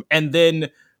them, and then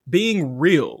being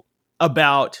real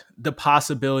about the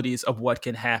possibilities of what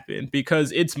can happen,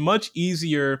 because it's much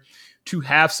easier to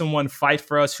have someone fight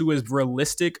for us who is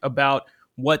realistic about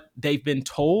what they've been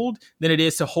told than it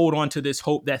is to hold on to this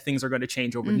hope that things are going to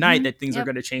change overnight, that things are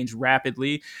going to change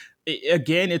rapidly.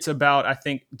 Again, it's about, I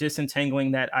think,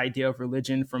 disentangling that idea of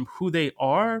religion from who they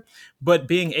are, but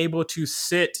being able to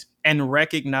sit and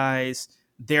recognize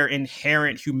their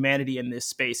inherent humanity in this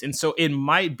space. And so it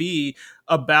might be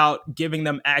about giving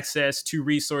them access to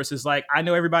resources. Like, I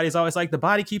know everybody's always like, the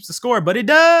body keeps the score, but it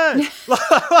does.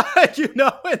 Like, you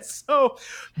know, and so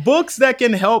books that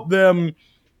can help them.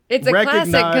 It's a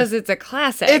classic because it's a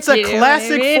classic. It's a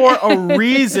classic for a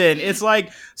reason. It's like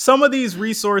some of these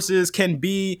resources can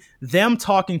be them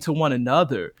talking to one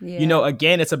another. Yeah. You know,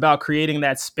 again, it's about creating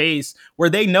that space where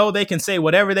they know they can say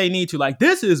whatever they need to, like,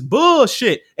 this is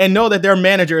bullshit, and know that their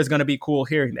manager is going to be cool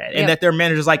hearing that. And that their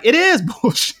manager's like, it is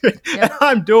bullshit. And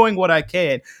I'm doing what I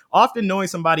can. Often knowing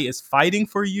somebody is fighting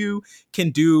for you can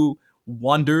do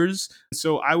wonders.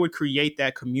 So I would create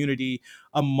that community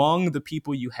among the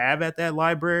people you have at that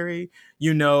library.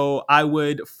 You know, I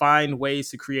would find ways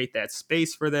to create that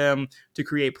space for them, to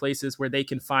create places where they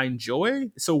can find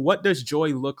joy. So what does joy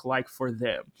look like for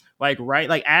them? Like, right?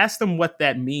 Like, ask them what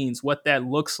that means, what that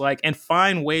looks like, and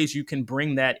find ways you can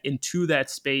bring that into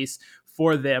that space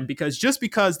for them. Because just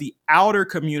because the outer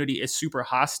community is super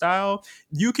hostile,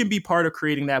 you can be part of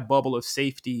creating that bubble of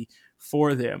safety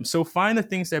for them. So find the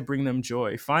things that bring them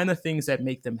joy, find the things that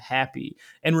make them happy,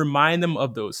 and remind them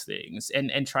of those things,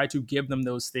 and try to give them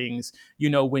those things, you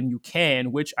know, when you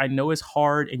can, which I know is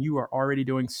hard, and you are already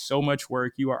doing so much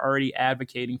work. You are already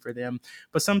advocating for them,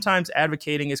 but sometimes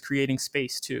advocating is creating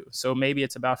space too. So maybe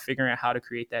it's about figuring out how to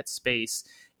create that space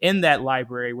in that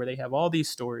library where they have all these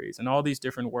stories and all these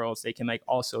different worlds they can like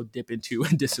also dip into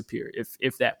and disappear,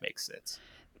 if that makes sense.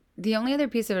 The only other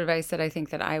piece of advice that I think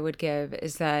that I would give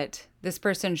is that this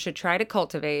person should try to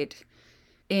cultivate,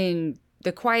 in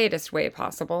the quietest way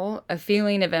possible, a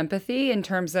feeling of empathy in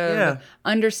terms of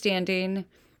understanding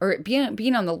or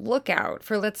being on the lookout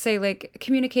for, let's say, like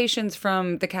communications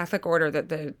from the Catholic order that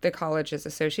the college is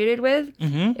associated with.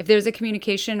 Mm-hmm. If there's a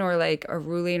communication or like a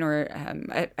ruling or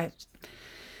a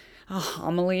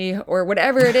homily or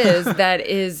whatever it is that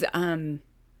is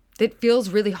that feels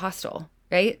really hostile.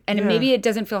 Right. And maybe it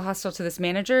doesn't feel hostile to this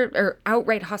manager or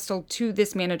outright hostile to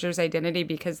this manager's identity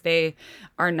because they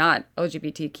are not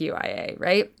LGBTQIA.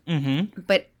 Right. Mm-hmm.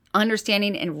 But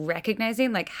understanding and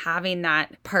recognizing, like having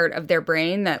that part of their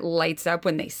brain that lights up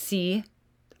when they see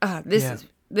this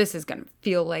is going to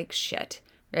feel like shit.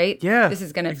 Right. Yeah. This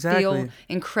is going to feel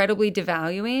incredibly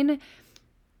devaluing,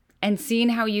 and seeing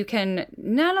how you can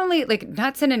not only like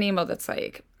not send an email that's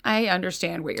like, I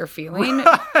understand what you're feeling.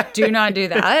 Right. Do not do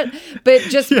that. But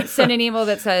just send an email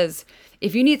that says,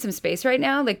 if you need some space right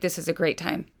now, like this is a great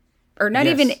time. Or not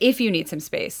even if you need some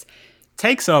space.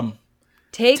 Take some.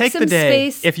 Take some the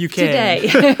day, space if you can.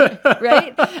 Today.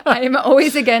 Right? I'm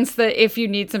always against the if you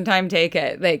need some time, take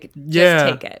it. Like, just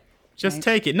take it. Just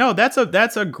take it. No, that's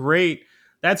great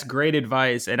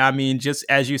advice. And I mean, just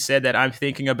as you said that, I'm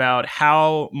thinking about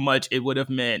how much it would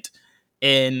have meant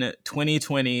in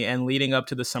 2020 and leading up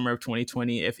to the summer of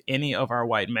 2020 if any of our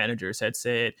white managers had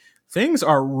said, things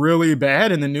are really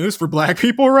bad in the news for Black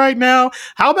people right now.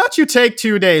 How about you take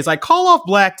 2 days? Like, call off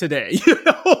Black today. You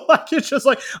know, like it's just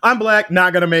like, I'm Black,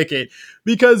 not going to make it.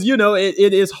 Because, you know, it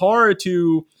is hard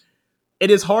to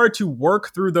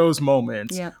work through those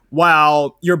moments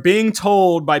while you're being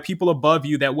told by people above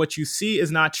you that what you see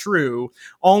is not true,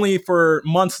 only for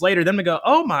months later them to go,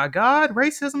 oh my God,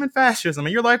 racism and fascism.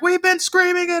 And you're like, we've been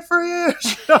screaming it for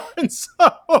years. And so,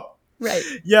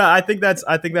 I think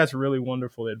that's really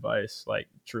wonderful advice, like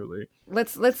truly.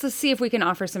 Let's see if we can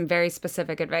offer some very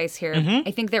specific advice here. Mm-hmm.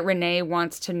 I think that Renee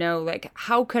wants to know, like,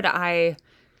 how could I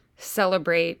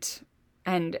celebrate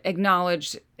and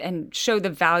acknowledge and show the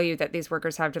value that these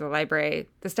workers have to the library,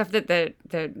 the stuff that the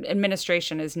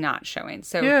administration is not showing.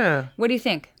 So what do you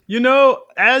think? You know,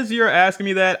 as you're asking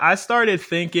me that, I started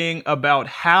thinking about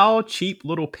how cheap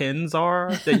little pins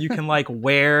are that you can like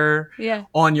wear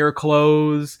on your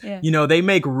clothes. Yeah. You know, they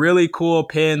make really cool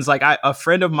pins. Like a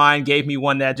friend of mine gave me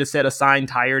one that just said assigned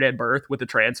tired at birth with the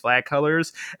trans flag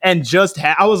colors. And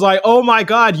I was like, oh my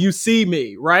God, you see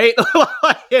me, right?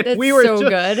 That's so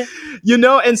good. You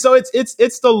know, and so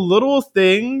it's the little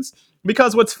things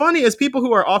Because what's funny is people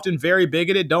who are often very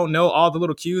bigoted don't know all the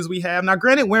little cues we have. Now,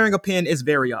 granted, wearing a pin is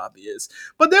very obvious,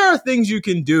 but there are things you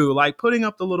can do, like putting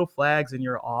up the little flags in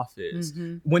your office.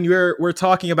 When we're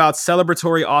talking about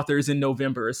celebratory authors in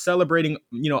November, celebrating,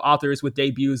 authors with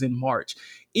debuts in March.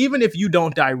 Even if you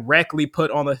don't directly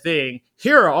put on the thing,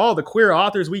 here are all the queer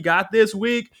authors we got this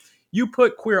week. You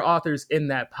put queer authors in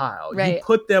that pile. Right. You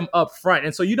put them up front.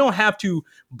 And so you don't have to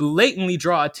blatantly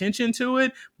draw attention to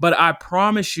it. But I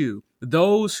promise you,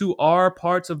 those who are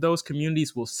parts of those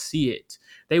communities will see it.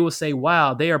 They will say,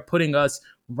 wow, they are putting us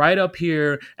right up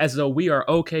here as though we are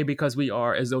okay because we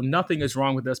are, as though nothing is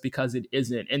wrong with us because it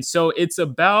isn't. And so it's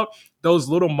about those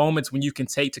little moments when you can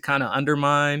take to kind of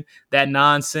undermine that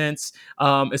nonsense,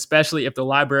 especially if the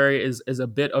library is a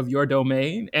bit of your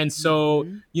domain. And so,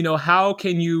 how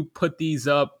can you put these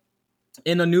up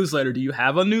in a newsletter? Do you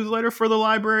have a newsletter for the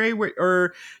library?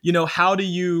 Or, how do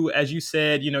you, as you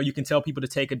said, you can tell people to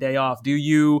take a day off. Do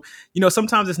you,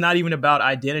 sometimes it's not even about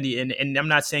identity. And I'm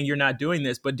not saying you're not doing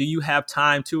this, but do you have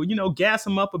time to, gas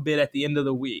them up a bit at the end of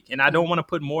the week? And I don't want to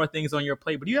put more things on your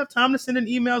plate, but do you have time to send an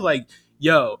email like,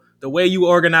 yo, the way you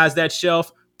organize that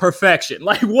shelf, perfection,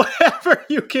 like whatever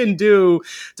you can do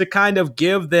to kind of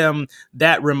give them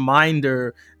that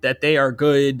reminder that they are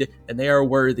good and they are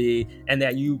worthy and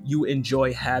that you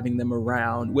enjoy having them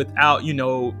around without,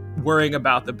 worrying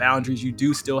about the boundaries you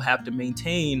do still have to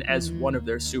maintain as one of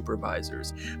their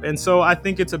supervisors. And so I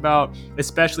think it's about,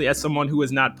 especially as someone who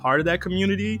is not part of that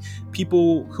community,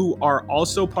 people who are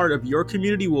also part of your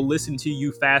community will listen to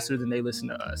you faster than they listen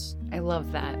to us. I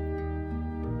love that.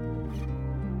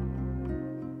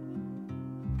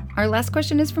 Our last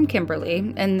question is from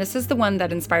Kimberly, and this is the one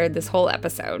that inspired this whole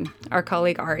episode. Our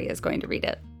colleague Ari is going to read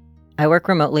it. I work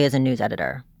remotely as a news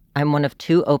editor. I'm one of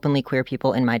 2 openly queer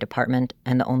people in my department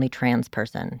and the only trans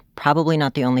person. Probably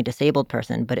not the only disabled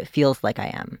person, but it feels like I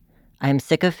am. I am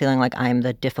sick of feeling like I am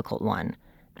the difficult one,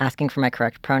 asking for my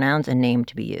correct pronouns and name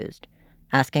to be used,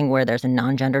 asking where there's a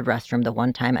non-gendered restroom. The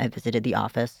one time I visited the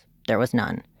office, there was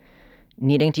none.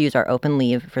 Needing to use our open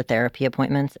leave for therapy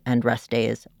appointments and rest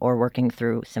days, or working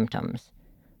through symptoms.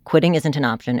 Quitting isn't an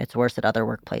option, it's worse at other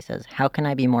workplaces. How can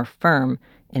I be more firm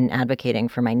in advocating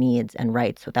for my needs and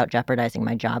rights without jeopardizing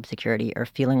my job security or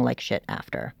feeling like shit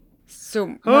after?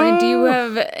 So, Maureen, do you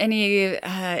have any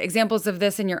examples of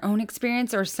this in your own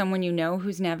experience or someone you know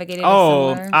who's navigated a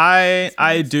similar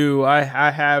I do. I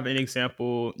have an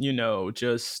example,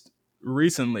 just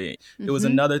recently. It was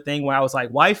another thing where I was like,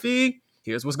 wifey,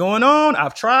 here's what's going on.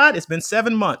 I've tried. It's been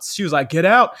 7 months. She was like, get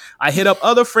out. I hit up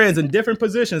other friends in different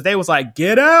positions. They was like,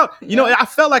 get out. I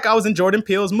felt like I was in Jordan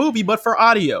Peele's movie, but for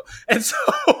audio. And so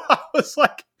I was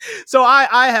like,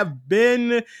 I have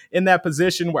been in that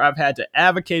position where I've had to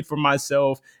advocate for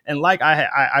myself. And like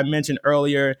I mentioned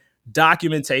earlier,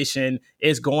 documentation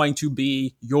is going to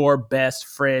be your best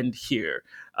friend here.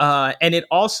 And it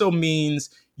also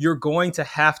means you're going to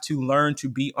have to learn to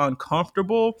be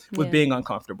uncomfortable with being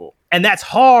uncomfortable. And that's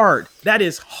hard. That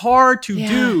is hard to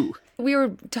do. We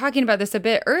were talking about this a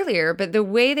bit earlier, but the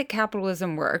way that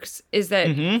capitalism works is that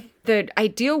the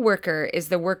ideal worker is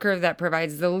the worker that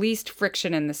provides the least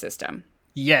friction in the system.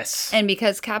 Yes. And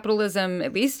because capitalism,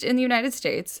 at least in the United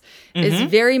States, is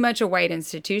very much a white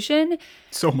institution.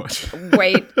 So much.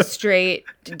 White, straight,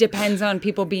 depends on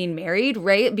people being married,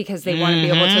 right? Because they want to be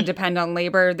able to depend on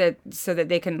labor so that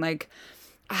they can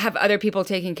have other people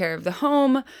taking care of the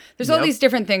home. There's all these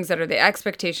different things that are the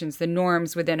expectations, the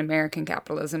norms within American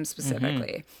capitalism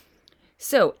specifically.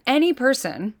 So any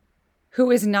person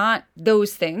who is not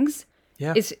those things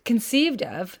is conceived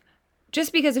of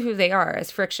just because of who they are as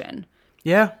friction.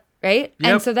 Yeah. Right?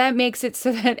 Yep. And so that makes it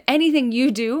so that anything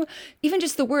you do, even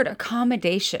just the word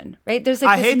accommodation, right? There's this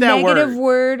negative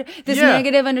word, this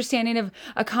negative understanding of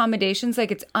accommodations, like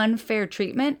it's unfair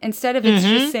treatment, instead of it's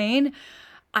just saying,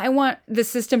 I want the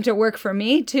system to work for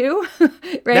me too,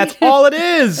 right? That's all it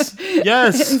is.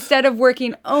 Yes. Instead of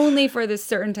working only for this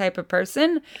certain type of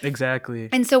person. Exactly.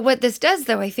 And so what this does,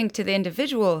 though, I think to the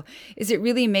individual is it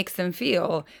really makes them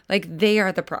feel like they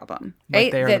are the problem,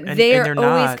 right? That they are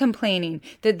always complaining,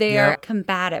 that they are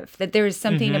combative, that there is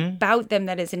something about them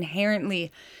that is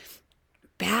inherently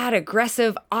bad,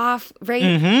 aggressive, off,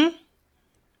 right?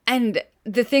 And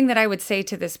the thing that I would say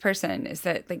to this person is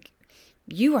that,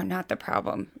 you are not the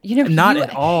problem. Not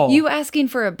at all. You asking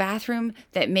for a bathroom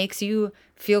that makes you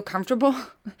feel comfortable,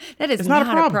 that is not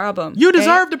a problem. You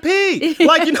deserve to pee.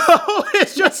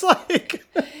 It's just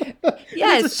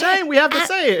it's a shame we have to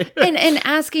say it. and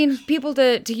asking people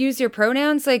to use your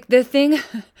pronouns, the thing,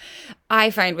 I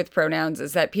find with pronouns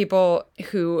is that people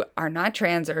who are not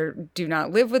trans or do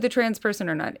not live with a trans person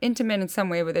or not intimate in some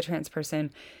way with a trans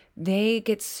person, they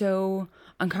get so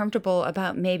uncomfortable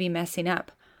about maybe messing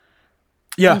up.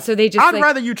 Yeah. And so they just I'd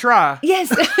rather you try. Yes,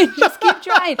 just keep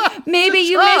trying. Maybe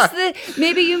you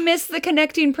miss the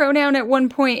connecting pronoun at one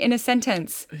point in a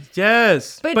sentence.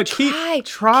 Yes. But try.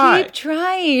 Keep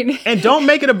trying. And don't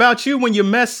make it about you when you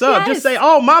mess up. Yes. Just say,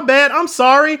 "Oh, my bad. I'm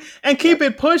sorry," and keep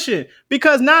it pushing.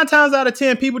 Because 9 times out of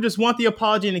 10, people just want the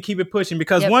apology and keep it pushing.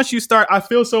 Because once you start, I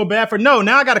feel so bad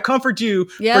now I got to comfort you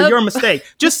for your mistake.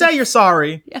 Just say you're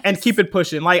sorry and keep it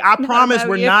pushing. Like, I promise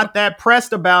we're not that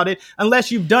pressed about it unless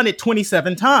you've done it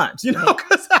 27 times,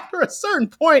 because after a certain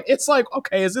point, it's like,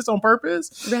 okay, is this on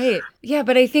purpose? Right. Yeah.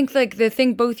 But I think like the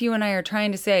thing both you and I are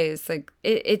trying to say is like,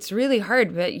 it's really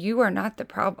hard, but you are not the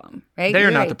problem, right? They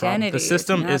are not the problem. The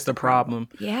system is the problem.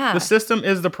 Yeah. The system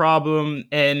is the problem.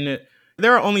 And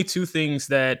there are only 2 things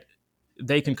that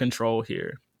they can control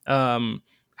here.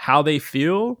 How they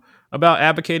feel about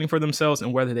advocating for themselves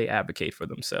and whether they advocate for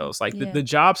themselves. Like the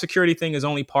job security thing is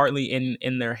only partly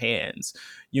in their hands.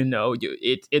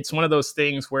 It's one of those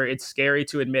things where it's scary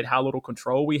to admit how little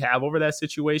control we have over that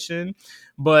situation,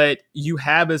 but you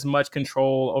have as much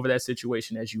control over that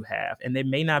situation as you have. And there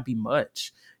may not be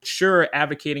much. Sure,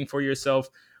 advocating for yourself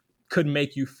could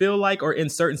make you feel like, or in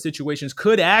certain situations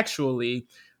could actually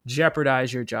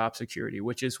jeopardize your job security,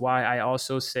 which is why I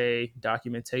also say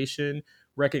documentation,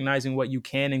 recognizing what you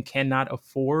can and cannot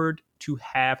afford to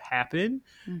have happen,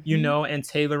 and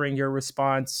tailoring your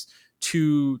response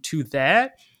to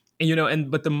that. And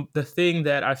but the thing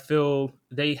that I feel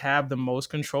they have the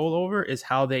most control over is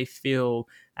how they feel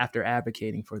after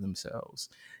advocating for themselves.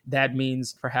 That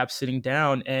means perhaps sitting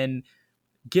down and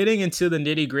getting into the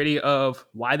nitty-gritty of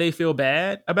why they feel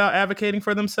bad about advocating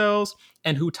for themselves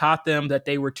and who taught them that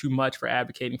they were too much for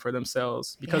advocating for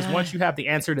themselves. Because once you have the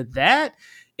answer to that,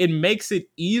 it makes it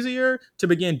easier to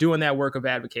begin doing that work of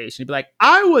advocacy. You'd be like,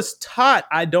 I was taught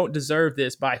I don't deserve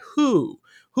this by who?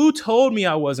 Who told me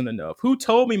I wasn't enough? Who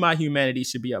told me my humanity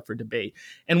should be up for debate?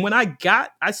 And when I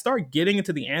start getting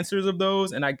into the answers of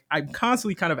those, and I'm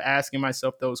constantly kind of asking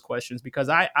myself those questions, because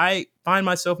I find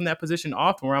myself in that position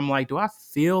often where I'm like, do I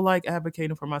feel like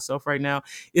advocating for myself right now?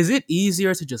 Is it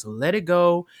easier to just let it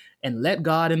go and let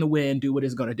God in the wind do what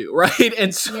it's going to do, right?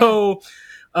 And so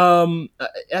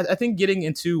I think getting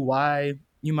into why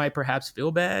you might perhaps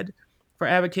feel bad for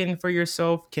advocating for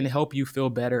yourself can help you feel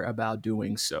better about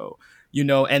doing so.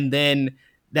 And then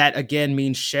that again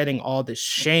means shedding all the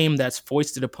shame that's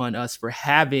foisted upon us for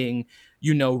having,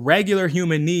 regular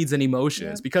human needs and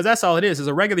emotions, because that's all it is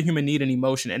a regular human need and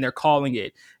emotion. And they're calling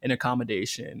it an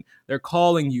accommodation. They're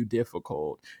calling you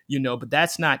difficult, but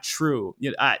that's not true.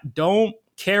 I don't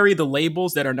carry the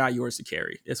labels that are not yours to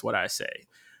carry, is what I say.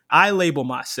 I label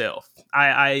myself.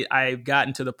 I've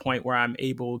gotten to the point where I'm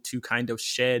able to kind of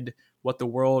shed what the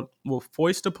world will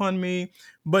foist upon me,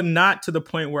 but not to the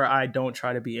point where I don't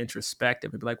try to be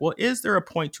introspective and be like, well, is there a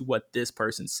point to what this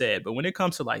person said? But when it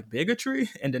comes to like bigotry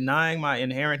and denying my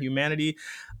inherent humanity,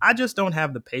 I just don't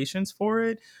have the patience for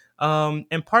it.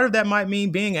 And part of that might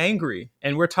mean being angry.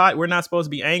 And we're taught we're not supposed to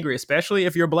be angry, especially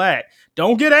if you're Black.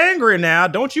 Don't get angry now.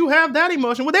 Don't you have that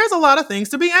emotion? Well, there's a lot of things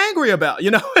to be angry about,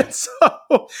 And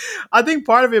so I think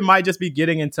part of it might just be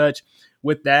getting in touch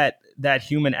with that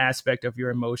human aspect of your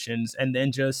emotions, and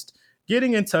then just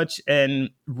getting in touch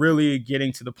and really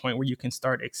getting to the point where you can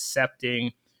start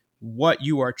accepting what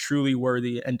you are truly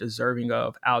worthy and deserving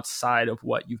of outside of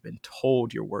what you've been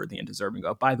told you're worthy and deserving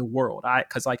of by the world.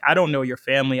 Because I don't know your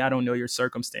family, I don't know your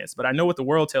circumstance, but I know what the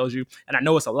world tells you, and I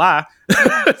know it's a lie.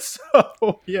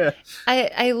 So yeah,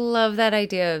 I love that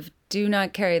idea of do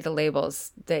not carry the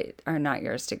labels that are not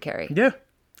yours to carry. Yeah,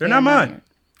 they're not mine.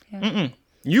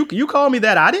 You call me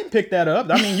that. I didn't pick that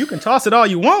up. I mean, you can toss it all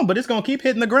you want, but it's going to keep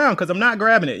hitting the ground because I'm not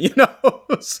grabbing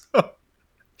it, So.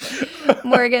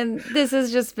 Morgan, this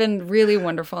has just been really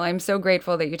wonderful. I'm so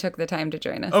grateful that you took the time to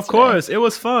join us. Of course. It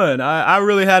was fun. I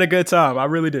really had a good time. I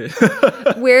really did.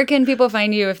 Where can people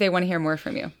find you if they want to hear more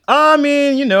from you? I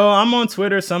mean, I'm on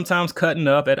Twitter sometimes cutting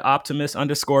up at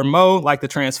Optimus_Mo, like the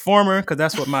Transformer, because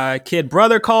that's what my kid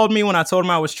brother called me when I told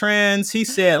him I was trans. He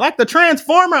said, like the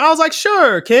Transformer? I was like,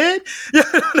 sure, kid.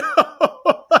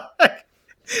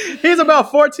 He's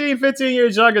about 14, 15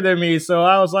 years younger than me. So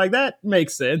I was like, that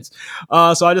makes sense.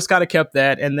 So I just kind of kept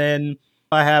that. And then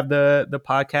I have the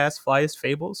podcast Flyest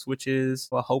Fables, which is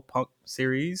a Hope Punk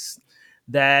series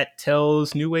that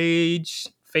tells new age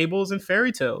fables and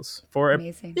fairy tales for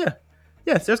amazing. Yeah.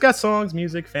 Yes, it's got songs,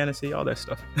 music, fantasy, all that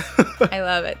stuff. I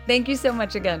love it. Thank you so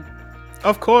much again.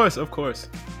 Of course, of course.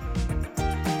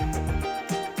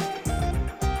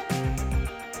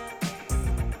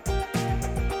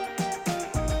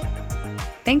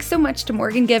 Thanks so much to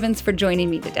Morgan Givens for joining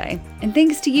me today. And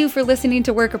thanks to you for listening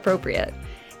to Work Appropriate.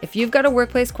 If you've got a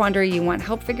workplace quandary you want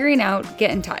help figuring out,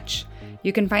 get in touch.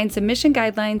 You can find submission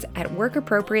guidelines at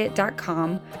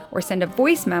workappropriate.com or send a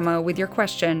voice memo with your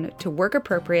question to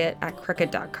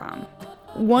workappropriate@crooked.com.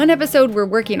 One episode we're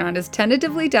working on is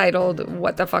tentatively titled,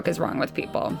 What the Fuck is Wrong with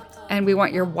People? And we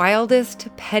want your wildest,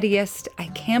 pettiest, I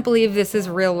can't believe this is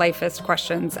real lifest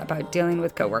questions about dealing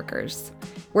with coworkers.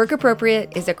 Work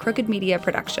Appropriate is a Crooked Media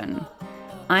production.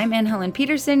 I'm Anne Helen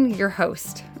Peterson, your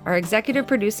host. Our executive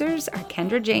producers are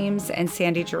Kendra James and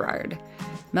Sandy Gerard.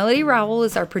 Melody Rowell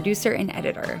is our producer and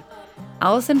editor.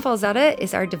 Allison Falzetta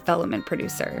is our development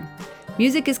producer.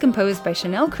 Music is composed by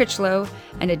Chanel Critchlow,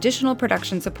 and additional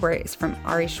production support is from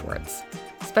Ari Schwartz.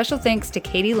 Special thanks to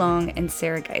Katie Long and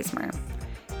Sarah Geismer.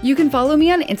 You can follow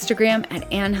me on Instagram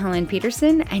at Anne Helen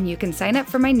Peterson, and you can sign up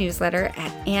for my newsletter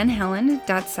at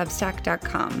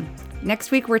annehelen.substack.com. Next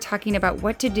week, we're talking about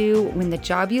what to do when the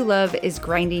job you love is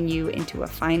grinding you into a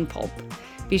fine pulp.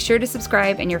 Be sure to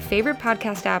subscribe in your favorite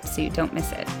podcast app so you don't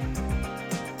miss it.